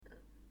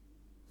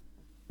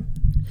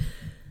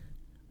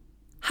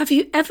Have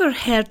you ever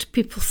heard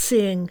people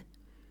saying,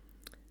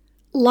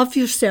 love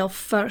yourself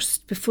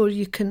first before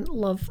you can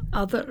love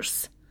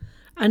others?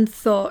 And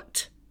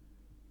thought,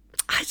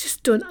 I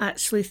just don't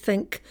actually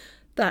think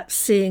that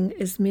saying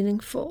is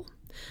meaningful.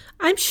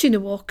 I'm Sheena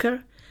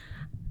Walker,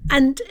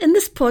 and in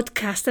this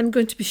podcast I'm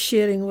going to be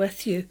sharing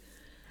with you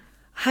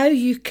how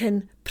you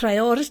can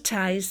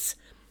prioritise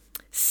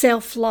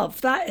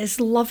self-love, that is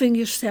loving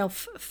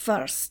yourself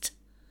first,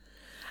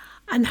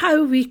 and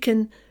how we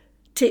can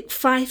take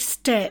 5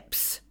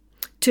 steps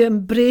to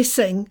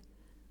embracing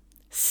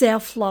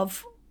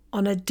self-love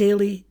on a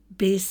daily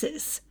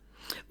basis.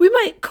 We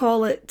might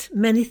call it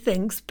many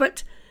things,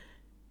 but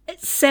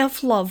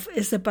self-love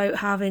is about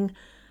having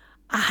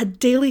a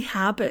daily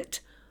habit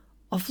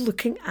of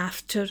looking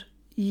after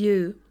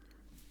you.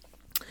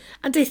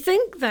 And I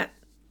think that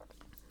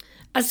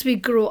as we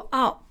grow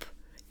up,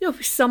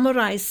 we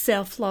summarise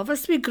self-love.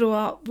 As we grow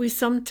up, we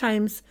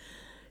sometimes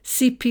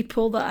see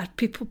people that are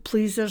people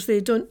pleasers.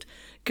 They don't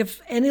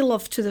give any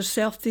love to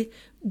themselves. They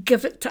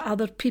give it to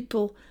other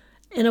people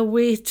in a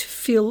way to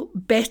feel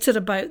better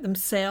about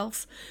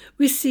themselves.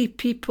 We see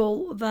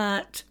people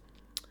that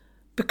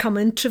become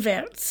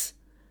introverts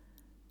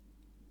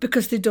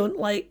because they don't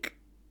like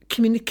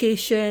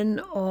communication,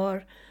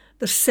 or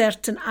there's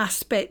certain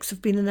aspects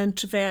of being an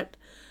introvert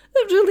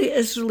that really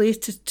is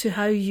related to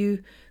how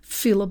you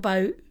feel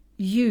about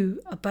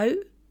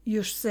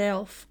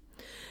yourself.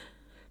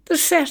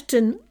 There's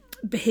certain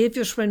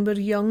behaviours when we're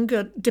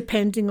younger,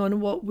 depending on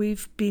what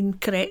we've been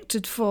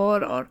corrected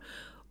for or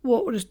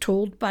what we're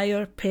told by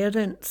our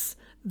parents,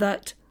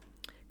 that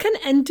can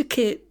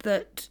indicate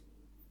that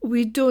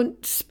we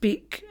don't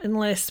speak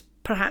unless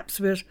perhaps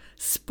we're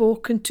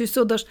spoken to.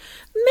 So there's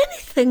many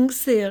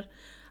things there.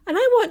 And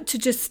I want to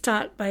just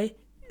start by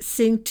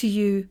saying to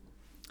you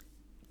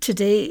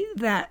today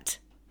that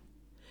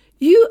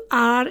you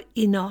are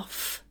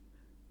enough.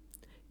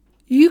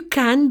 You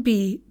can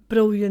be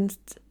brilliant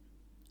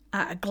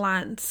at a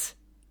glance.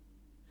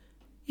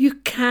 You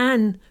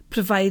can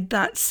provide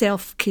that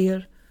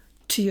self-care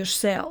to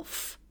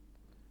yourself.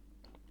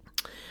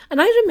 And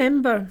I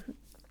remember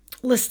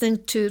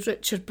listening to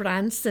Richard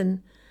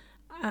Branson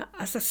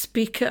as a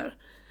speaker,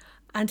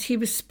 and he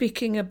was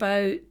speaking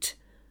about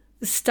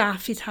the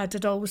staff he'd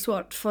had always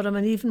worked for him,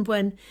 and even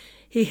when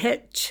he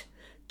hit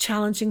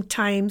challenging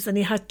times and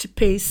he had to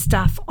pay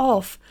staff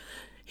off,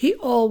 he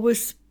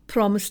always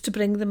promised to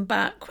bring them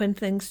back when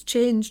things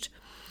changed.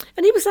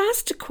 And he was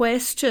asked a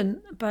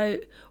question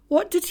about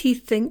what did he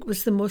think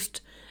was the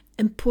most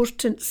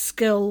important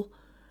skill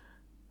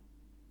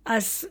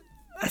as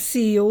a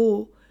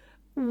CEO.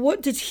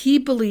 What did he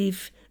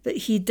believe that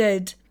he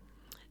did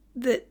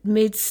that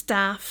made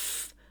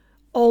staff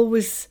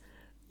always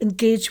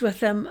engage with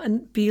him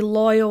and be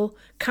loyal,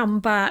 come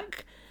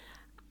back?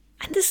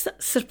 And this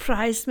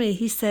surprised me.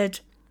 He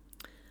said,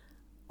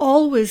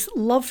 always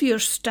love your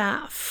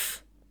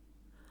staff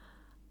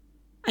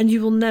and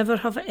you will never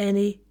have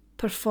any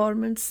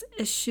performance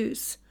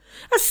issues.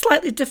 That's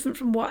slightly different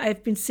from what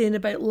I've been saying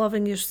about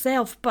loving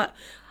yourself, but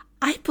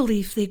I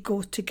believe they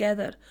go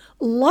together.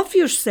 Love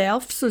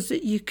yourself so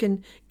that you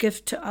can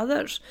give to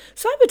others.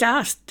 So I would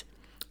ask,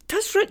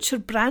 does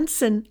Richard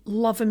Branson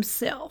love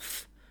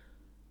himself?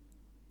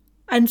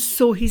 And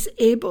so he's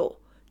able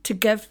to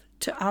give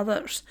to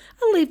others.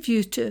 I'll leave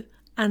you to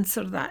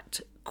answer that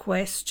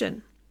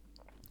question.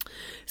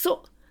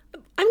 So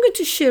I'm going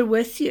to share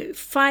with you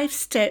 5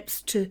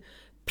 steps to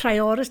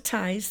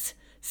prioritise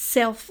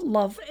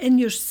self-love in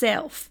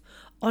yourself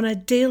on a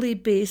daily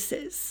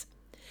basis.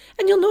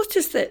 And you'll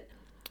notice that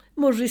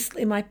more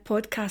recently my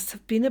podcasts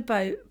have been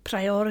about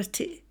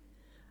priority.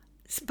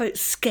 It's about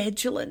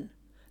scheduling,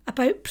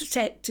 about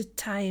protected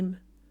time,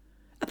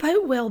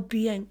 about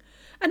well-being.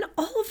 And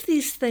all of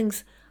these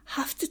things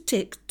have to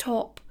take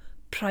top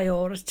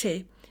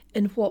priority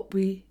in what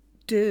we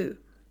do.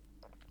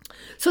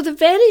 So the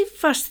very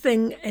first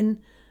thing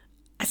in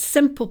a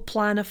simple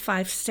plan of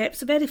 5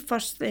 steps, the very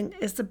first thing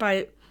is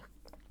about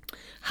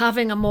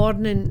having a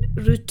morning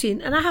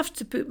routine. And I have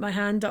to put my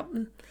hand up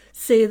and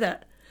say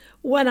that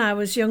when I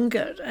was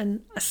younger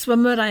and a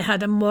swimmer, I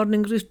had a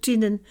morning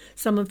routine, and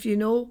some of you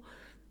know,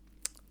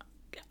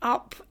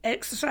 up,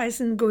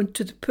 exercising, going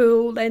to the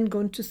pool, then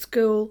going to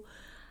school.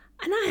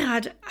 And I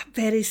had a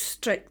very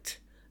strict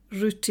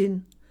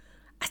routine,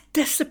 a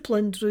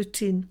disciplined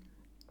routine,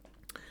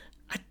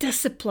 a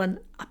discipline,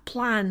 a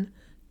plan,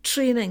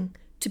 training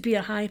to be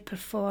a high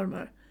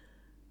performer.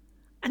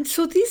 And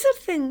so these are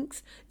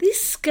things,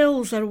 these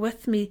skills are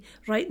with me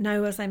right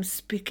now as I'm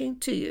speaking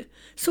to you.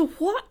 So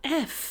what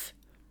if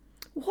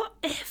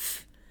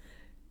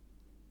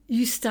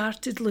you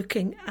started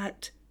looking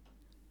at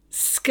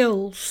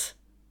skills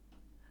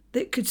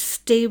that could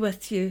stay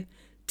with you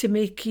to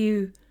make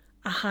you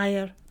a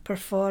higher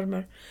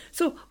performer?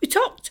 So we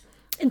talked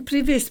in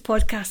previous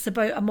podcasts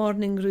about a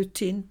morning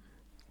routine.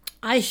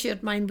 I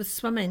shared mine with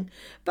swimming,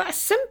 but a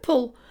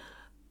simple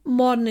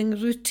morning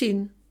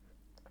routine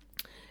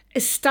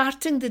is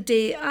starting the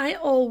day. I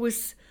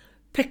always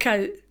pick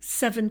out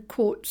 7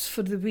 quotes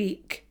for the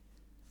week,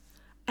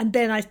 And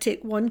then I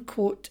take one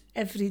quote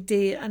every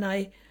day and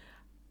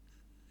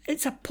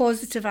it's a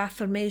positive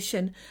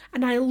affirmation,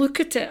 and I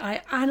look at it,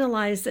 I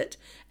analyse it,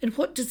 and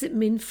what does it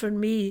mean for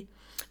me?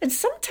 And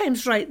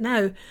sometimes right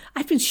now,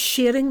 I've been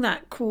sharing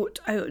that quote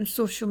out on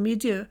social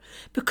media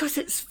because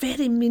it's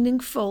very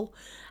meaningful.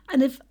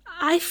 And if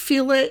I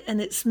feel it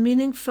and it's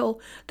meaningful,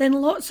 then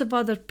lots of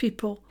other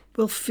people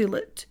will feel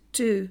it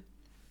too.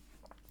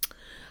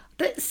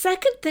 The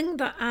second thing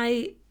that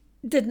I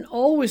didn't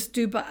always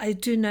do, but I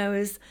do now,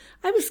 is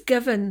I was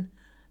given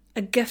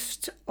a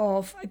gift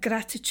of a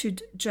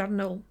gratitude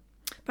journal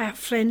by a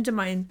friend of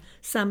mine,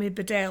 Sammy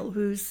Bedell,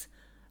 who's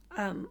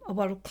a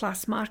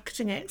world-class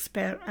marketing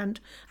expert. And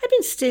I've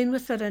been staying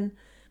with her, and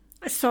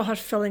I saw her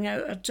filling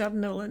out her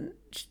journal, and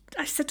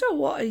I said, "Oh,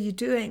 what are you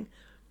doing?"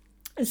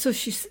 And so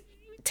she's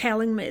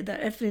telling me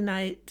that every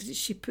night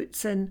she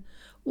puts in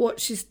what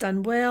she's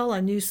done well, a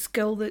new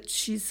skill that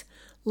she's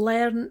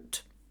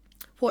learnt,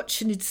 what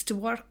she needs to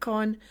work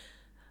on,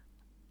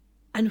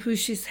 and who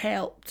she's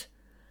helped.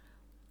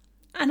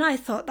 And I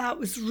thought that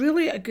was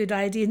really a good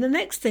idea. And the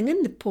next thing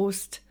in the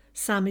post,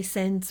 Sammy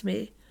sends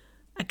me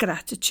a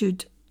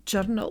gratitude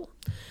journal.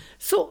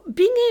 So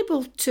being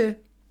able to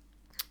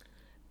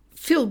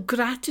feel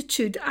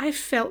gratitude, I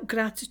felt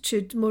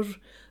gratitude more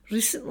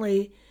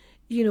recently,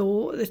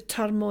 the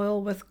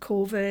turmoil with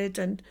COVID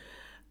and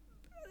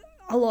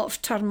a lot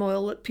of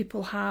turmoil that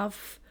people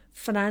have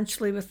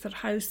financially with their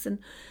house. And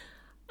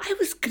I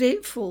was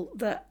grateful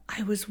that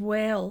I was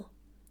well,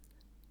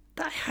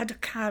 that I had a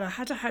car, I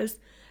had a house,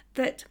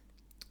 that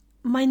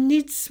my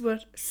needs were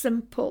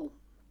simple.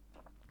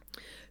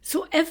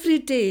 So every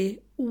day,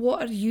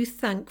 what are you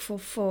thankful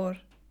for?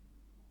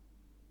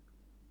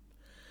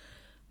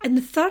 And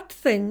the third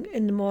thing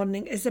in the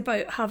morning is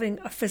about having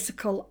a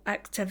physical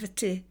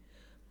activity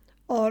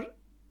or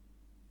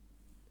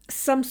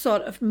some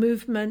sort of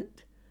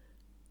movement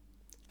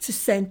to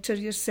centre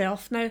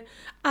yourself. Now,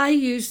 I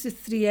use the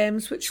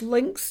 3Ms, which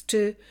links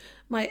to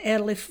my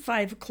early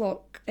 5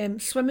 o'clock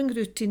swimming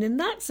routine, and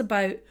that's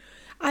about,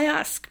 I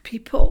ask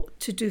people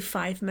to do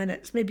 5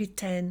 minutes, maybe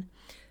 10.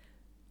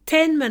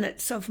 10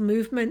 minutes of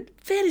movement,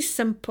 very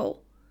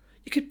simple.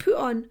 You could put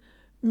on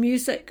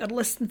music or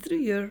listen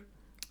through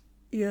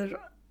your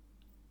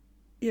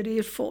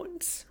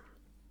earphones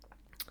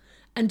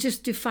and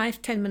just do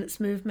 5-10 minutes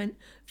movement,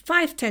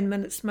 5-10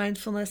 minutes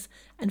mindfulness,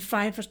 and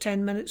 5 or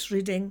 10 minutes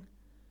reading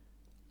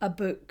a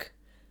book.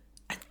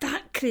 And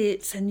that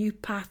creates a new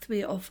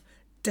pathway of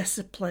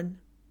discipline.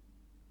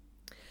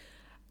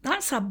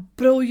 That's a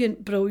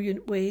brilliant,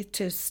 brilliant way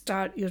to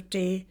start your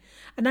day.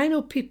 And I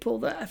know people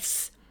that have,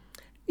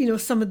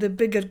 some of the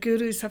bigger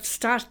gurus have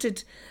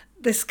started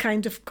this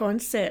kind of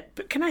concept.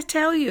 But can I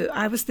tell you,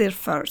 I was there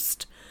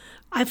first.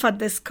 I've had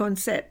this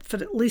concept for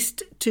at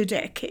least 2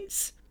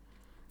 decades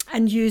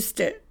and used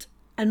it.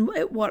 And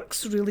it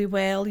works really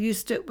well.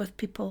 Used it with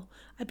people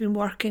I've been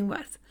working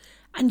with.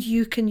 And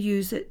you can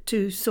use it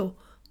too. So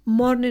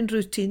morning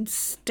routine,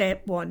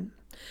 step 1.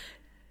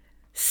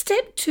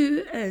 Step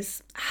 2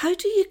 is, how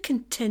do you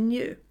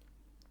continue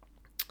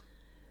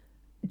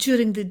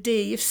during the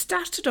day? You've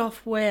started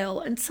off well,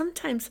 and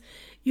sometimes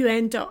you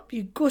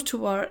go to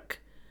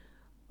work,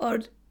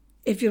 or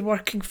if you're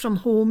working from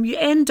home, you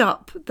end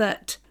up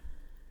that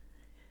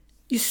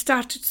you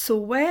started so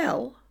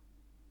well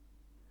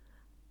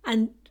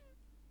and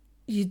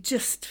you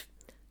just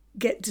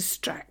get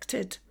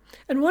distracted.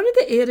 And one of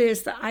the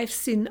areas that I've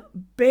seen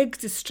big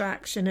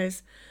distraction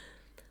is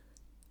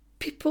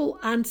people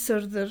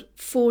answer their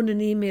phone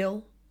and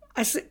email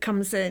as it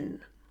comes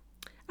in.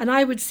 And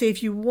I would say,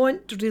 if you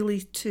want really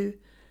to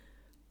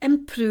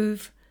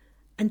improve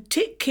and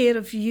take care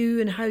of you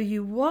and how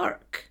you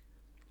work,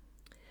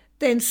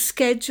 then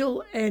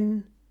schedule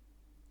in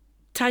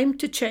time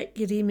to check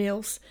your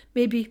emails,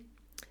 maybe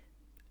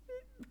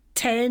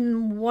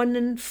 10, 1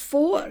 and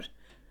 4.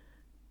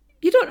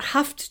 You don't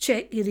have to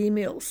check your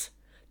emails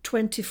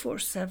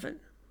 24/7.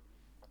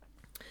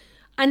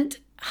 And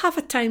have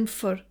a time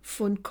for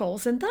phone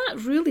calls, and that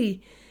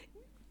really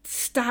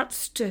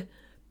starts to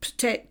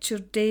protect your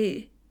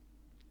day.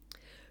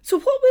 So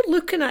what we're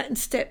looking at in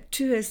step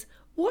 2 is,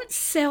 what's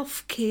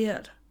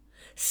self-care?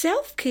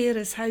 Self-care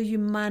is how you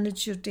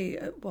manage your day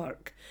at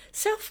work.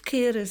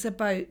 Self-care is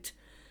about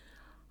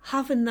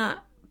having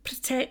that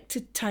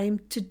protected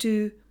time to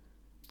do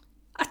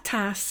a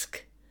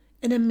task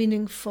in a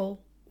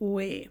meaningful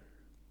way.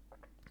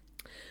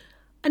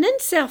 And in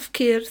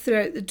self-care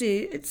throughout the day,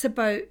 it's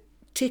about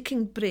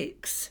taking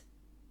breaks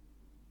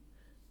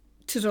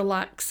to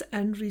relax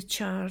and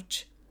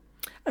recharge.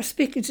 I was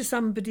speaking to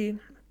somebody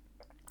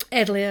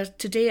earlier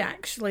today,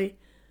 actually,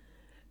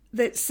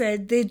 that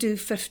said they do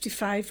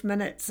 55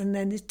 minutes and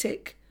then they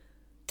take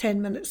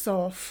 10 minutes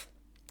off.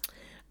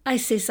 I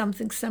say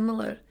something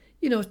similar.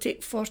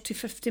 Take 40,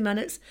 50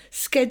 minutes,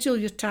 schedule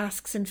your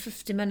tasks in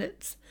 50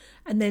 minutes,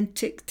 and then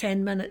take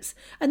 10 minutes.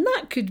 And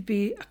that could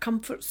be a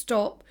comfort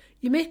stop.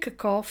 You make a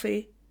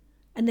coffee,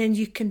 and then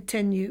you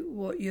continue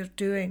what you're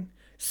doing.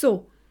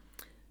 So,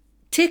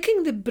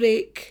 taking the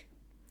break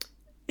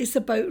is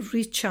about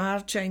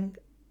recharging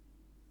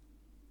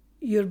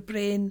your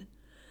brain.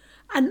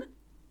 And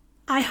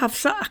I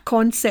have a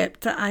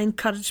concept that I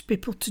encourage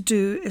people to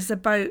do is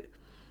about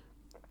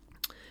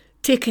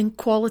taking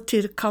quality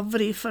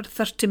recovery for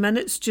 30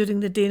 minutes during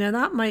the day. Now,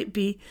 that might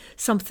be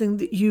something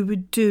that you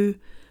would do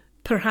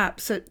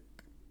perhaps at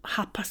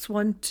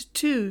 1:30 to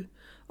 2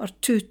 or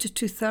 2 to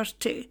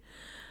 2:30.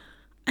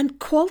 And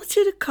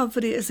quality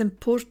recovery is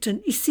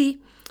important. You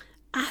see,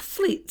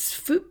 athletes,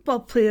 football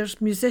players,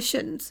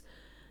 musicians,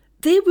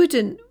 they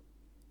wouldn't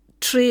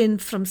train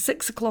from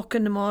 6 o'clock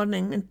in the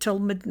morning until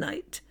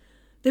midnight.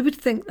 They would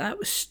think that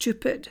was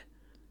stupid.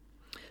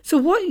 So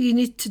what you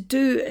need to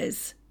do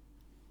is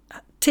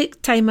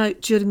take time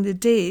out during the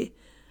day.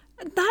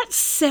 And that's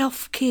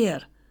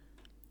self-care.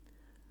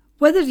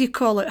 Whether you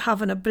call it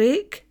having a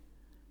break,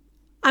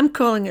 I'm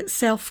calling it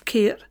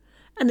self-care,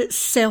 and it's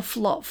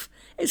self-love.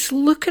 It's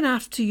looking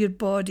after your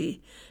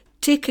body,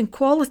 taking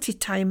quality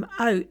time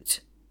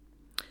out,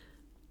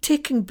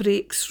 taking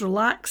breaks,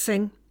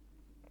 relaxing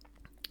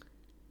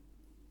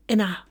in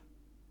a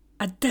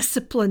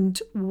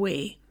disciplined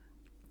way.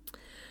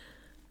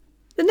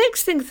 The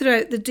next thing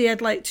throughout the day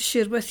I'd like to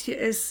share with you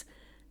is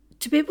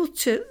to be able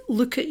to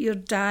look at your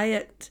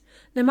diet.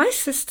 Now, my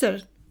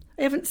sister,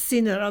 I haven't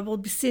seen her, I will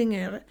be seeing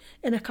her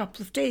in a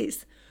couple of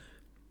days,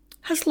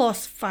 has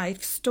lost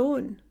 5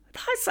 stone.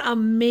 That's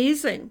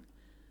amazing.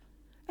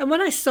 And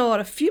when I saw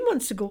her a few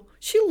months ago,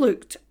 she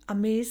looked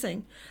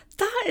amazing.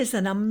 That is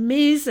an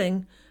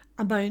amazing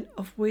amount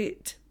of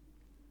weight.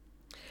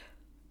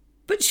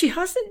 But she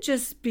hasn't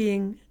just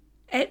been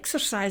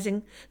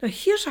exercising. Now,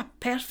 here's a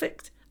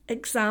perfect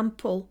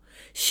example.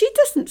 She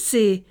doesn't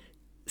say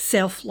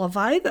self-love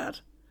either,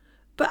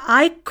 but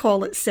I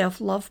call it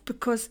self-love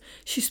because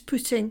she's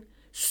putting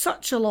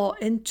such a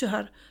lot into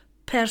her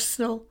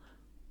personal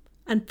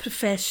and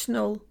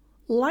professional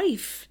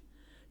life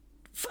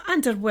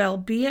and her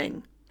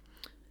well-being.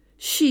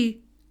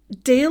 She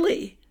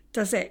daily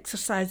does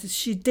exercises.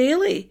 She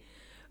daily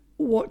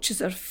watches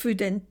her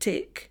food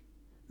intake,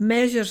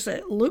 measures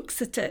it,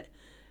 looks at it,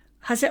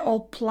 has it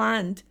all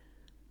planned.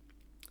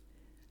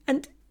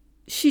 And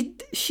she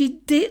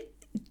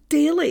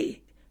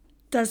daily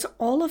does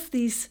all of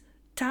these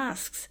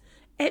tasks: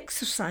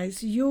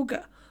 exercise,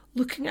 yoga,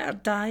 looking at her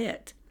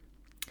diet,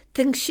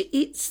 things she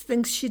eats,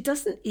 things she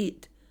doesn't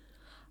eat.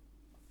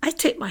 I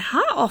take my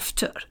hat off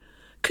to her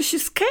because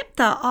she's kept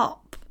that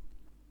up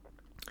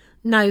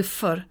now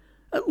for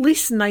at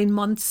least 9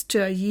 months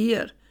to a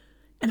year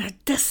in a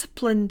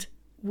disciplined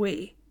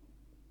way.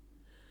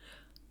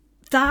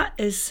 That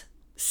is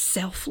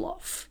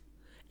self-love.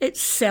 It's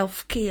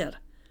self-care.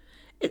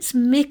 It's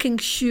making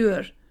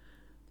sure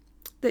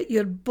that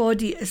your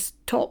body is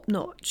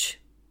top-notch.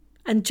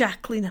 And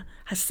Jacqueline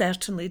has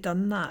certainly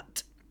done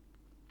that.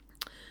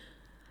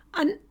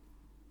 And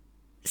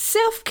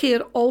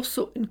self-care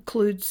also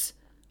includes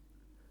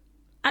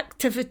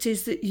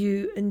activities that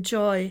you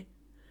enjoy.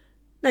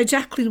 Now,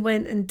 Jacqueline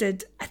went and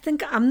did,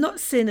 I'm not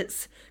saying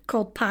it's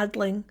called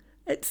paddling.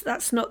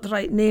 That's not the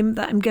right name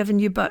that I'm giving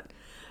you, but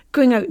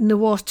going out in the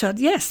water,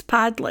 yes,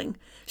 paddling.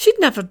 She'd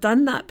never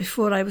done that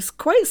before. I was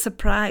quite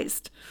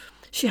surprised.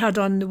 She had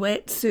on the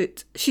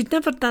wetsuit. She'd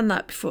never done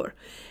that before.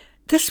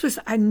 This was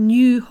a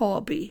new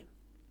hobby.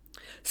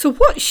 So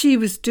what she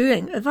was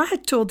doing, if I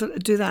had told her to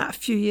do that a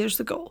few years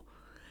ago,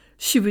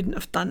 she wouldn't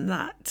have done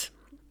that.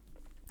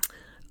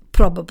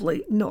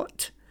 Probably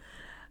not.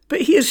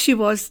 But here she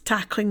was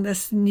tackling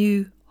this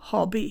new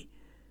hobby.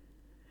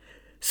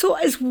 So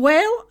as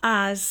well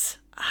as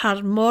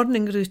her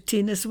morning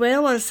routine, as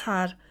well as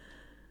her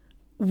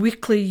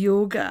weekly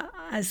yoga,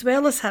 as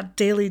well as her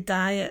daily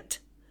diet,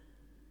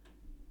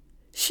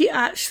 she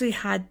actually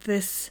had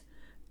this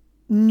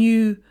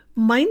new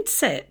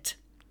mindset.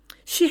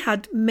 She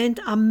had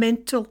a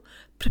mental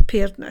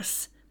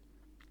preparedness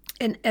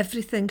in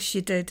everything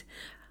she did.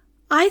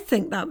 I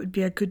think that would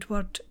be a good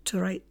word to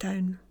write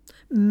down.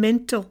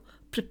 Mental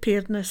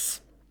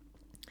preparedness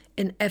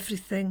in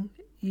everything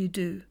you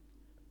do.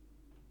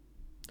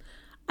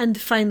 And the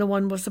final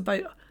one was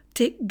about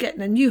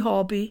getting a new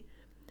hobby,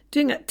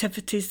 doing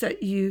activities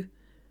that you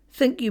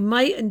think you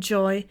might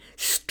enjoy,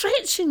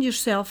 stretching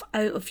yourself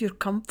out of your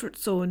comfort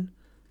zone.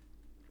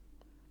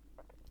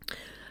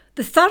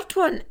 The third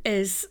one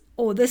is,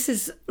 this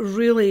is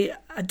really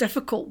a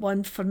difficult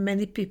one for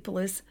many people,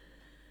 is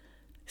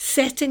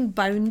setting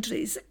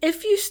boundaries.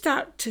 If you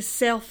start to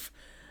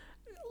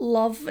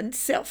self-love and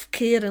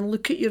self-care and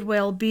look at your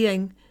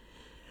well-being,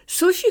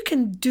 so if you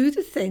can do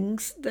the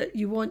things that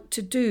you want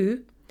to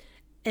do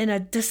in a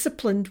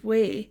disciplined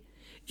way,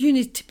 you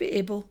need to be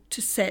able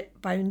to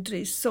set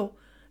boundaries. So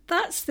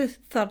that's the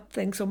third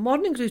thing. So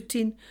morning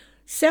routine,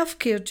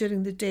 self-care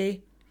during the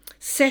day,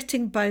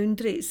 setting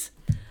boundaries.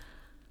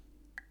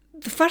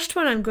 The first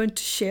one I'm going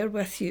to share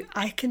with you,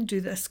 I can do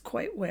this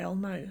quite well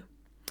now.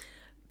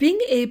 Being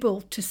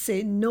able to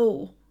say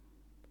no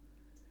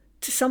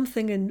to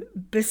something in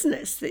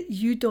business that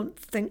you don't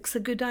think's a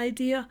good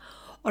idea,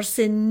 or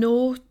say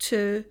no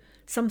to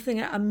something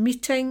at a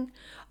meeting,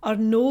 or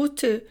no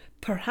to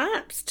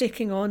perhaps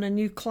taking on a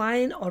new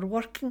client or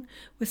working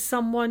with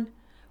someone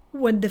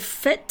when the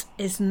fit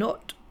is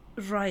not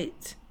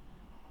right.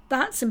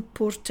 That's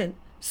important.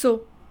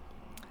 So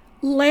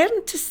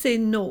learn to say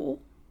no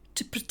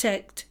to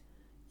protect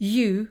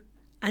you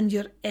and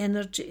your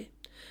energy.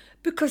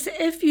 Because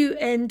if you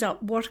end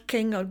up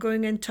working or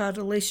going into a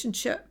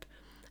relationship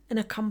in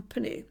a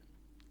company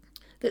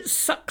that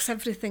sucks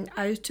everything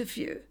out of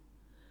you,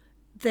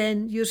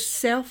 then your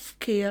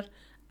self-care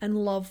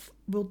and love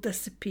will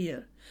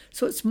disappear.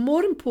 So it's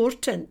more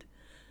important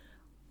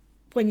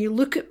when you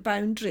look at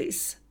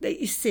boundaries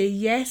that you say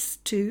yes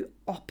to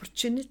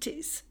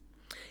opportunities.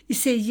 You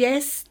say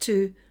yes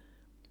to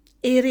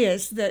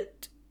areas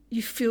that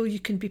you feel you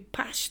can be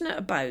passionate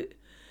about,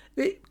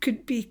 that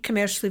could be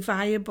commercially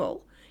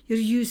viable. You're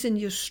using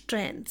your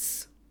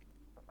strengths.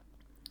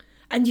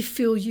 And you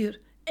feel your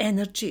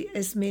energy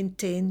is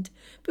maintained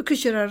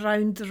because you're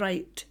around the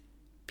right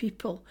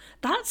people.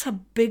 That's a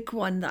big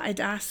one that I'd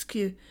ask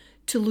you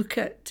to look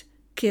at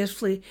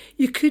carefully.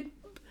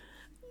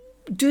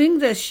 Doing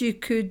this, you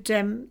could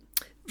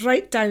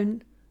write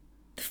down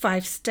the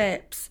 5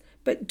 steps,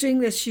 but doing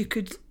this, you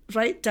could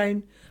write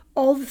down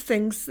all the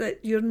things that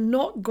you're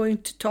not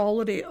going to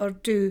tolerate or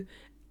do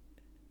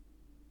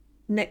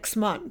next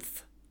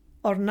month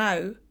or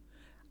now,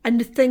 and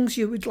the things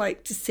you would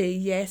like to say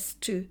yes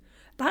to.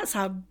 That's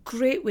a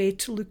great way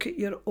to look at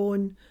your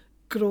own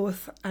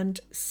growth and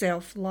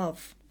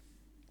self-love.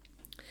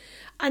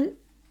 And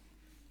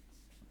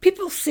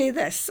people say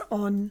this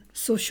on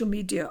social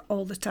media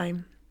all the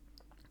time.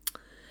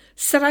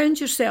 Surround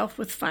yourself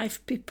with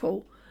 5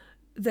 people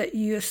that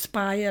you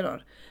aspire,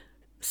 or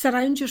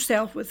surround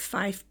yourself with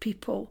 5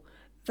 people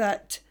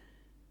that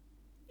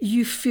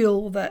you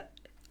feel that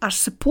are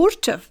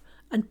supportive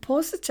and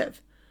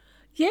positive.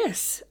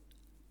 Yes,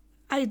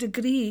 I'd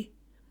agree.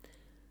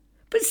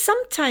 But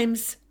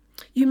sometimes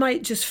you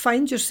might just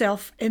find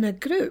yourself in a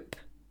group,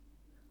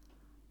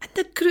 and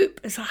the group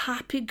is a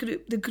happy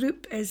group. The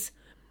group is,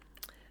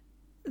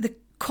 the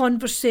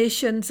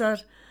conversations are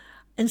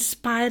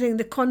inspiring,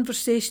 the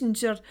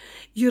conversations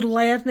you're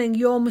learning,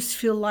 you almost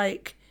feel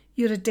like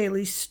you're a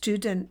daily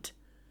student.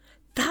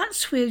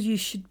 That's where you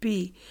should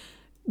be.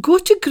 Go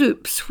to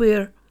groups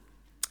where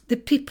the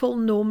people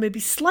know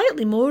maybe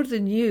slightly more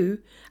than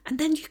you, and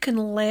then you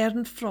can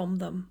learn from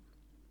them.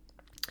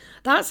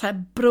 That's a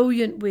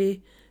brilliant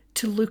way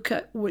to look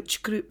at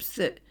which groups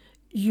that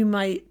you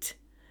might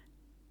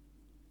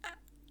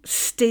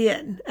stay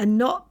in, and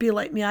not be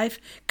like me. I've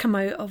come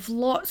out of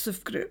lots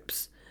of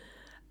groups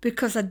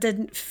because they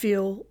didn't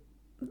feel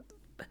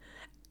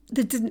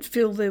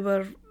they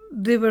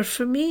were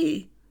for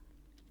me.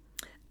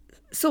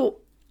 So,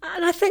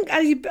 and I think,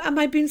 am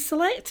I being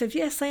selective?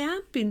 Yes, I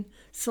am being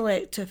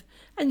selective.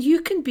 And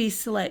you can be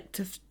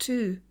selective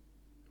too.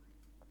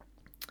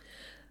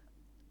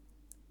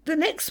 The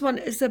next one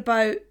is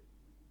about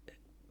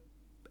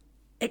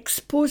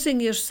exposing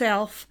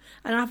yourself,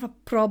 and I have a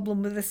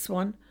problem with this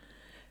one,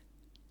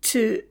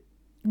 to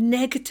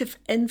negative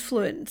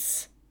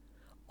influence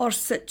or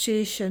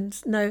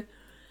situations. Now,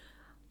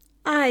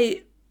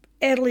 early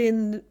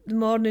in the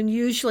morning,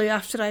 usually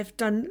after I've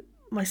done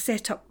my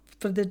setup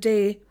for the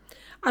day,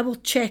 I will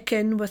check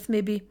in with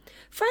maybe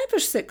 5 or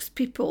 6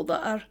 people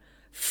that are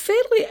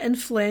fairly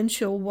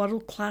influential,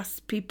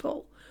 world-class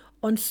people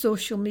on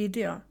social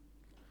media.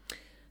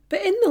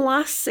 But in the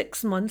last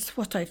 6 months,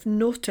 what I've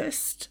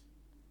noticed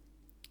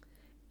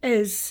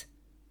is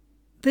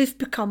they've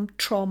become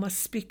trauma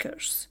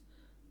speakers.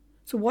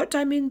 So what do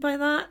I mean by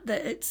that?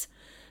 That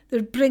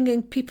they're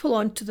bringing people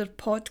onto their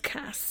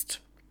podcast,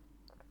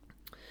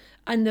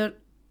 and they're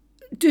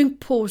doing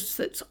posts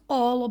that's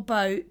all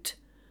about,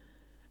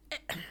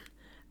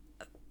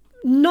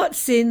 not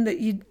saying that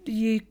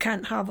you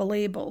can't have a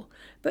label,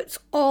 but it's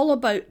all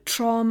about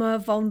trauma,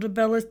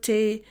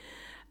 vulnerability,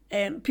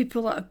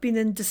 people that have been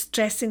in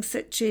distressing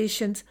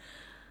situations.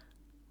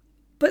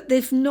 But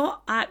they've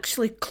not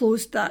actually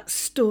closed that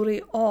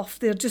story off.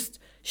 They're just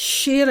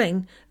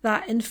sharing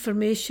that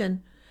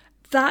information.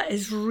 That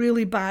is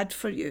really bad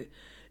for you.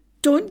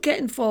 Don't get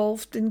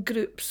involved in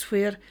groups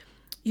where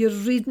you're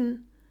reading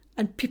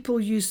and people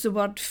use the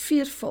word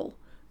fearful,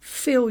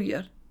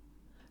 failure.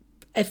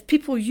 If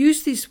people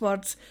use these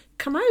words,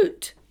 come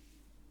out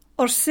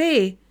or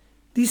say,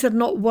 these are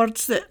not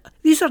words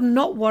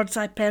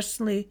I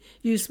personally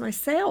use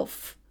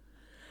myself,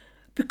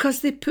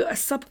 because they put a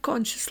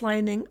subconscious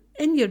lining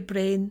in your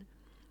brain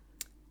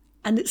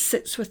and it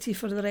sits with you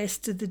for the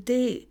rest of the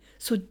day.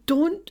 So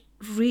don't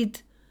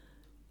read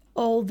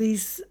all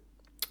these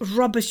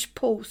rubbish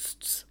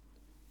posts.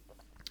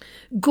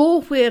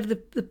 Go where the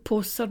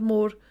posts are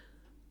more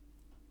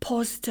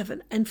positive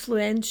and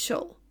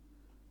influential.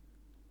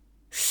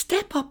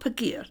 Step up a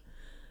gear.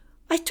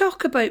 I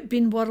talk about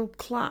being world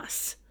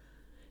class.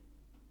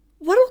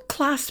 World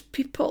class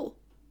people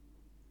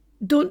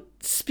don't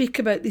speak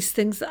about these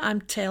things that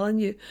I'm telling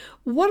you.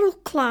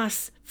 World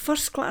class,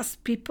 first class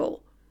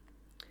people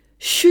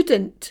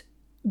shouldn't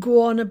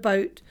go on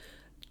about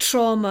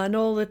trauma and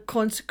all the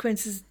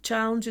consequences and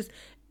challenges.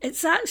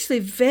 It's actually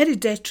very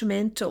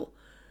detrimental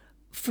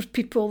for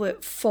people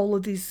that follow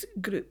these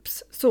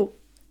groups. So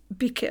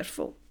be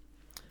careful.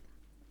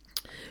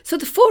 So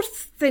the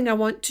fourth thing I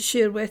want to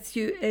share with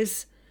you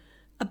is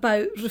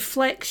about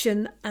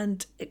reflection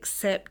and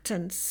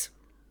acceptance.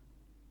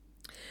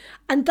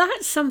 And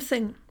that's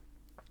something,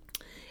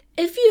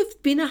 if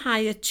you've been a high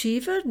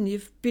achiever and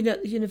you've been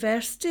at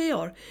university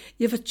or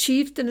you've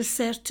achieved in a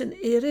certain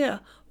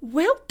area,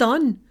 well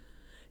done.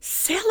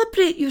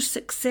 Celebrate your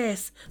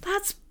success.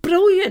 That's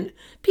brilliant.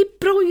 Be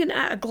brilliant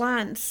at a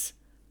glance.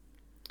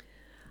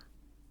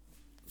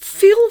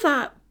 Feel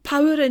that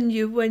power in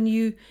you when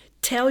you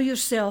tell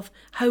yourself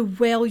how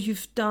well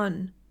you've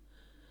done.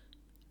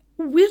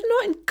 We're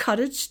not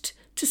encouraged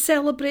to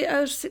celebrate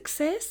our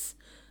success.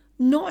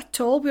 Not at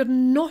all. We're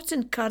not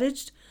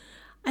encouraged.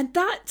 And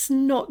that's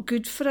not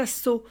good for us.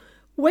 So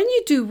when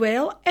you do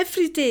well,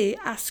 every day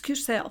ask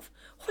yourself,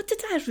 what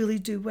did I really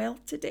do well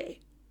today?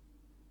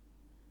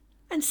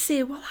 And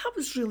say, well, that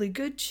was really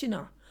good,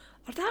 Sheena.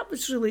 Or that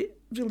was really,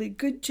 really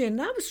good, Jen.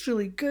 That was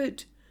really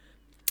good.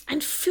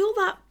 And feel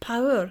that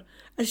power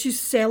as you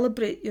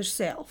celebrate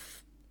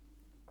yourself.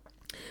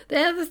 The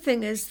other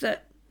thing is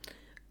that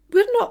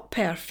we're not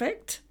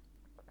perfect.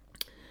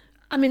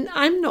 I mean,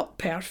 I'm not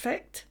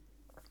perfect.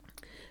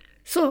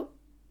 So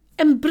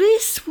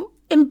embrace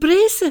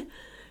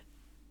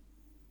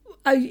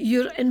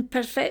your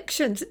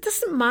imperfections. It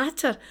doesn't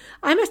matter.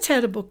 I'm a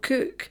terrible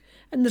cook,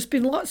 and there's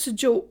been lots of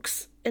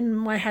jokes in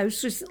my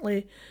house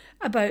recently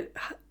about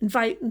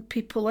inviting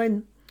people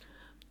in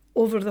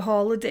over the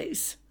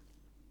holidays.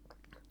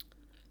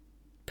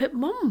 But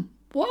Mum,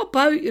 what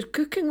about your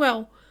cooking?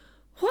 Well,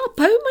 what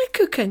about my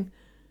cooking?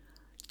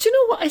 Do you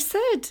know what I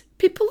said?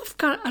 People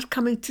are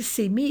coming to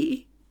see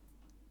me,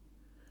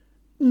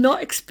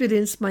 not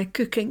experience my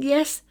cooking.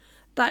 Yes,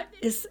 that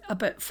is a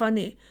bit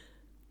funny.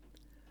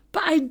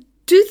 But I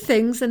do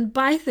things and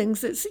buy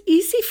things that's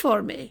easy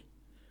for me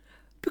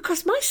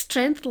because my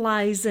strength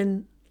lies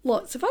in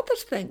lots of other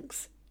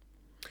things.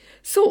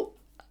 So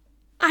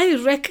I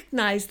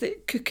recognise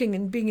that cooking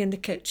and being in the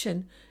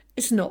kitchen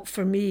is not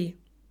for me.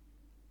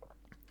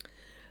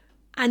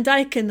 And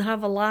I can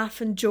have a laugh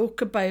and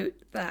joke about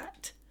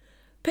that.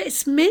 But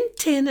it's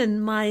maintaining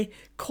my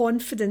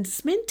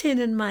confidence,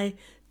 maintaining my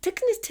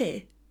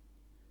dignity.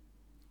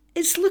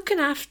 It's looking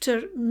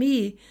after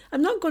me.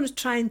 I'm not going to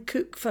try and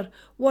cook for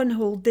one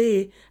whole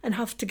day and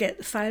have to get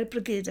the fire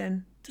brigade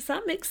in. Does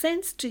that make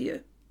sense to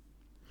you?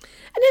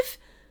 And if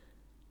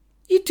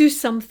you do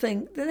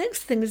something, the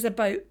next thing is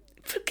about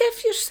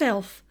forgive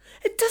yourself.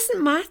 It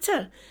doesn't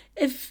matter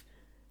if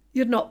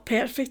you're not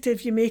perfect,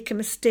 if you make a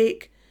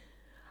mistake.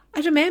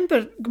 I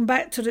remember going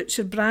back to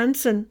Richard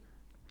Branson.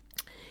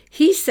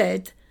 He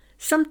said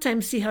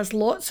sometimes he has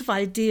lots of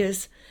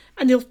ideas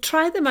and he'll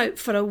try them out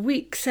for a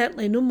week,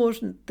 certainly no more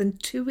than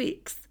 2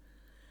 weeks.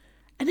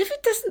 And if he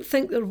doesn't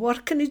think they're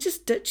working, he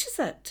just ditches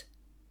it.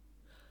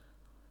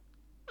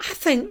 I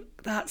think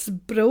that's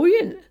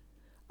brilliant.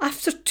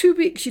 After 2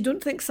 weeks, you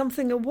don't think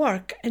something will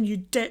work and you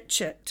ditch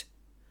it.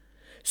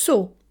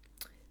 So,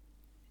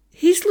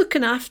 he's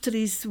looking after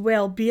his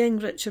well-being,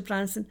 Richard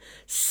Branson.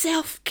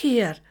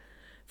 Self-care.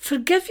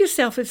 Forgive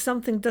yourself if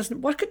something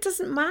doesn't work. It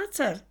doesn't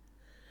matter.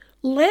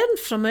 Learn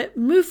from it,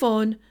 move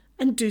on,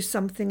 and do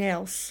something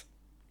else.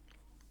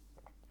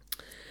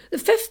 The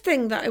fifth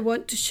thing that I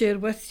want to share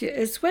with you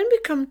is when we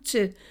come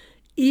to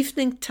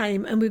evening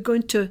time and we're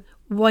going to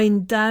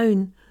wind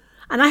down,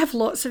 and I have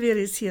lots of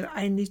areas here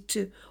I need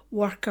to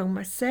work on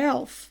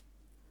myself,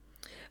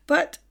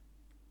 but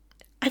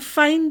I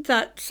find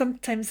that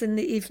sometimes in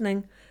the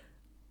evening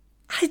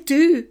I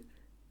do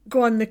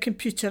go on the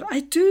computer, I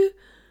do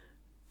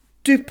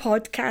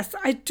podcasts,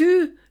 I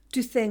do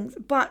things,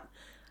 but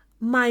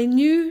my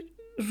new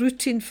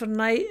routine for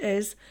night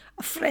is,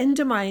 a friend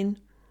of mine,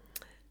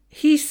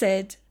 he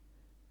said,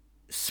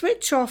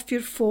 switch off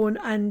your phone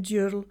and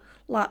your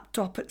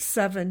laptop at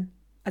 7,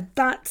 and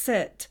that's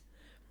it.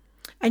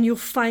 And you'll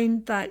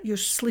find that your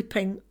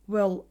sleeping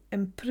will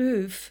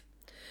improve.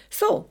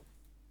 So,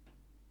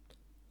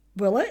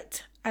 will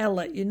it? I'll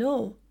let you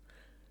know.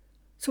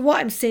 So what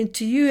I'm saying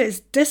to you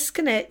is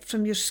disconnect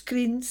from your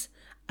screens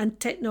and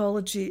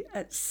technology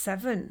at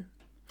 7.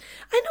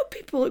 I know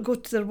people that go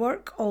to their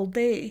work all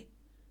day.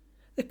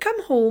 They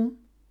come home,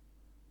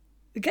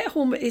 they get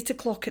home at 8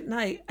 o'clock at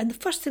night, and the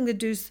first thing they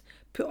do is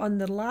put on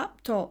their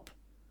laptop.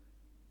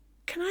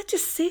 Can I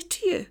just say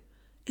to you,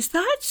 is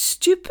that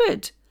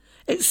stupid?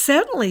 It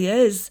certainly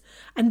is.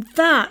 And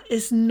that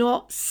is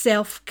not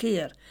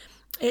self-care.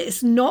 It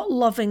is not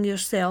loving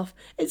yourself.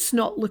 It's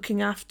not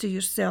looking after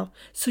yourself.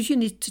 So you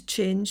need to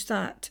change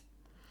that.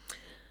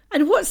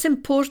 And what's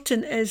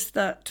important is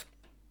that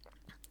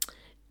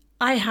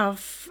I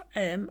have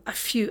a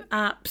few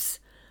apps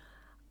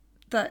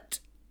that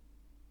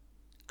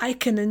I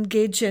can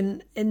engage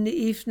in the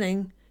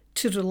evening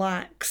to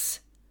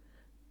relax,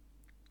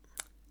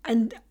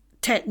 and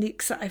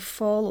techniques that I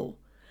follow.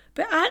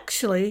 But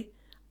actually,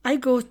 I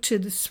go to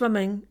the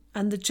swimming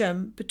and the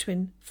gym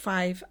between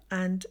 5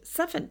 and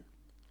 7.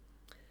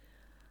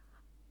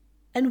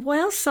 And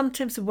while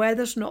sometimes the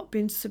weather's not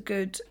been so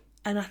good,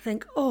 and I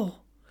think, oh,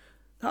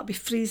 that'll be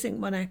freezing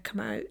when I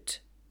come out,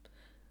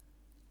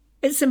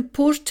 it's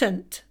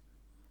important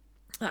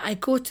I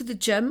go to the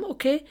gym,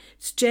 okay,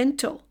 it's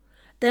gentle.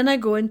 Then I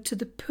go into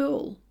the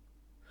pool.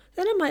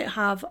 Then I might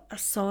have a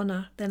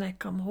sauna. Then I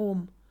come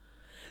home.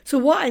 So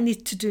what I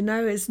need to do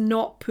now is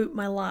not put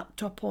my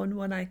laptop on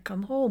when I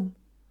come home.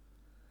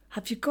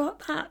 Have you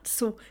got that?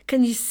 So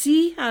can you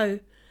see how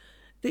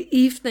the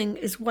evening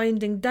is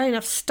winding down?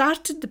 I've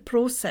started the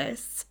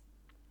process,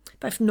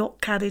 but I've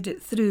not carried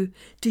it through.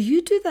 Do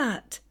you do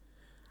that?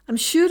 I'm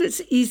sure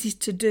it's easy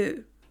to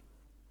do.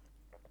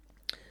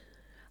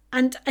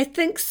 And I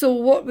think so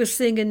what we're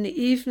saying in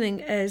the evening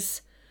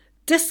is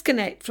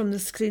disconnect from the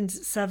screens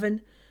at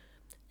 7,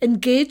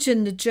 engage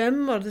in the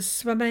gym or the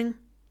swimming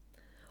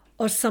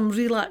or some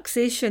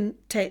relaxation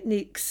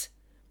techniques.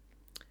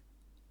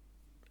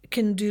 You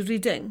can do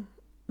reading,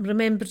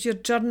 remember your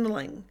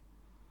journaling,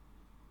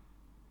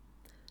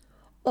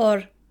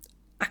 or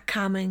a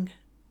calming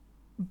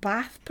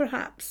bath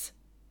perhaps.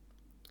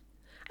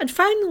 And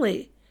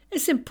finally,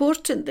 it's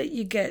important that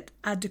you get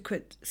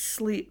adequate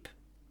sleep.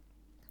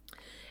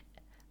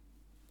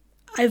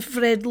 I've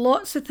read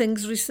lots of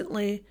things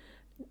recently.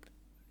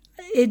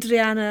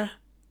 Adriana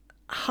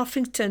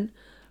Huffington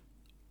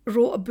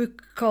wrote a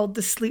book called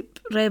The Sleep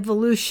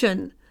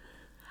Revolution,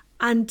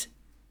 and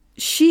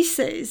she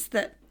says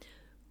that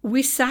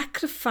we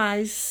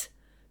sacrifice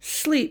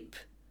sleep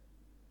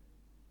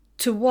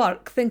to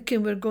work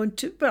thinking we're going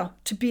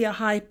to be a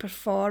high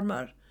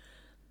performer.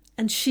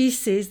 And she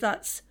says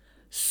that's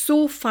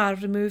so far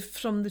removed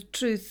from the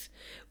truth.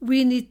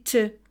 We need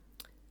to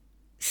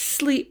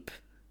sleep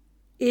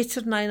 8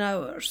 or 9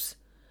 hours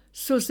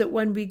so that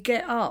when we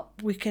get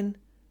up we can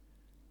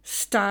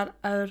start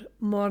our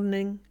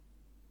morning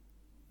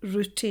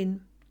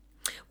routine.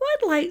 What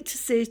I'd like to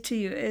say to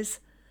you is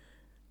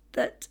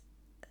that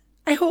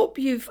I hope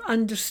you've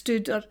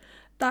understood, or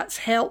that's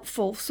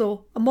helpful.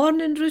 So a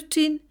morning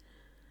routine,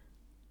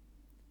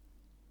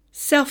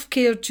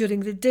 self-care during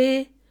the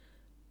day,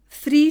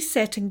 3,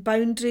 setting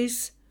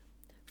boundaries,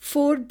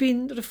 4,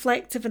 being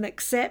reflective and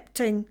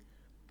accepting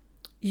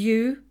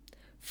you,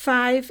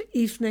 5,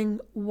 evening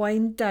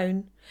wind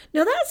down.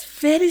 Now that's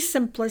very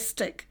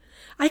simplistic.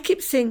 I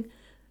keep saying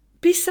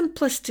be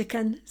simplistic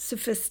and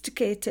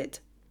sophisticated.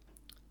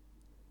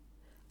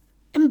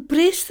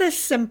 Embrace this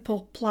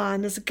simple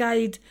plan as a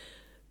guide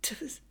to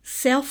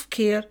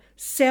self-care,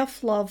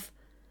 self-love,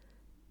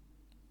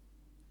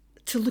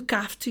 to look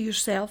after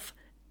yourself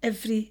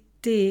every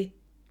day.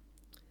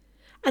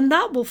 And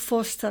that will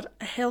foster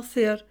a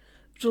healthier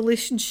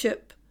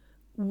relationship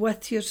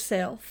with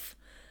yourself.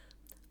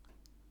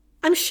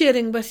 I'm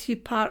sharing with you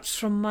parts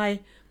from a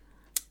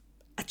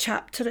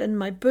chapter in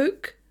my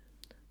book,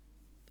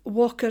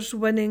 Walker's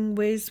Winning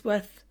Ways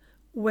with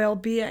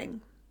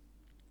Well-Being.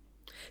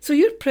 So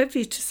you're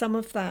privy to some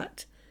of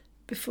that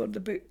before the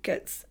book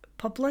gets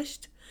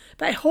published.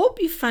 But I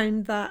hope you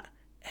found that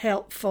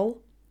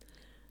helpful.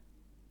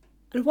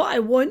 And what I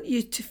want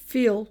you to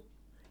feel,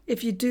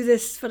 if you do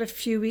this for a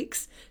few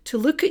weeks, to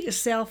look at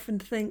yourself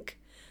and think,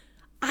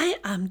 I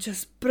am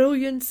just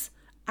brilliance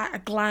at a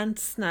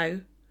glance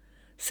now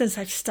since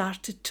I've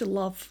started to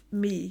love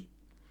me.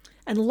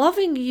 And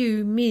loving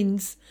you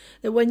means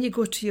that when you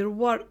go to your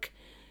work,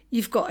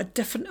 you've got a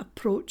different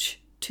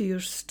approach to your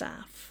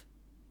staff.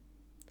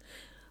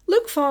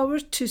 Look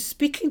forward to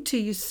speaking to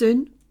you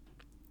soon.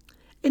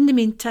 In the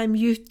meantime,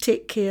 you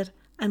take care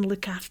and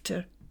look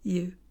after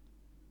you.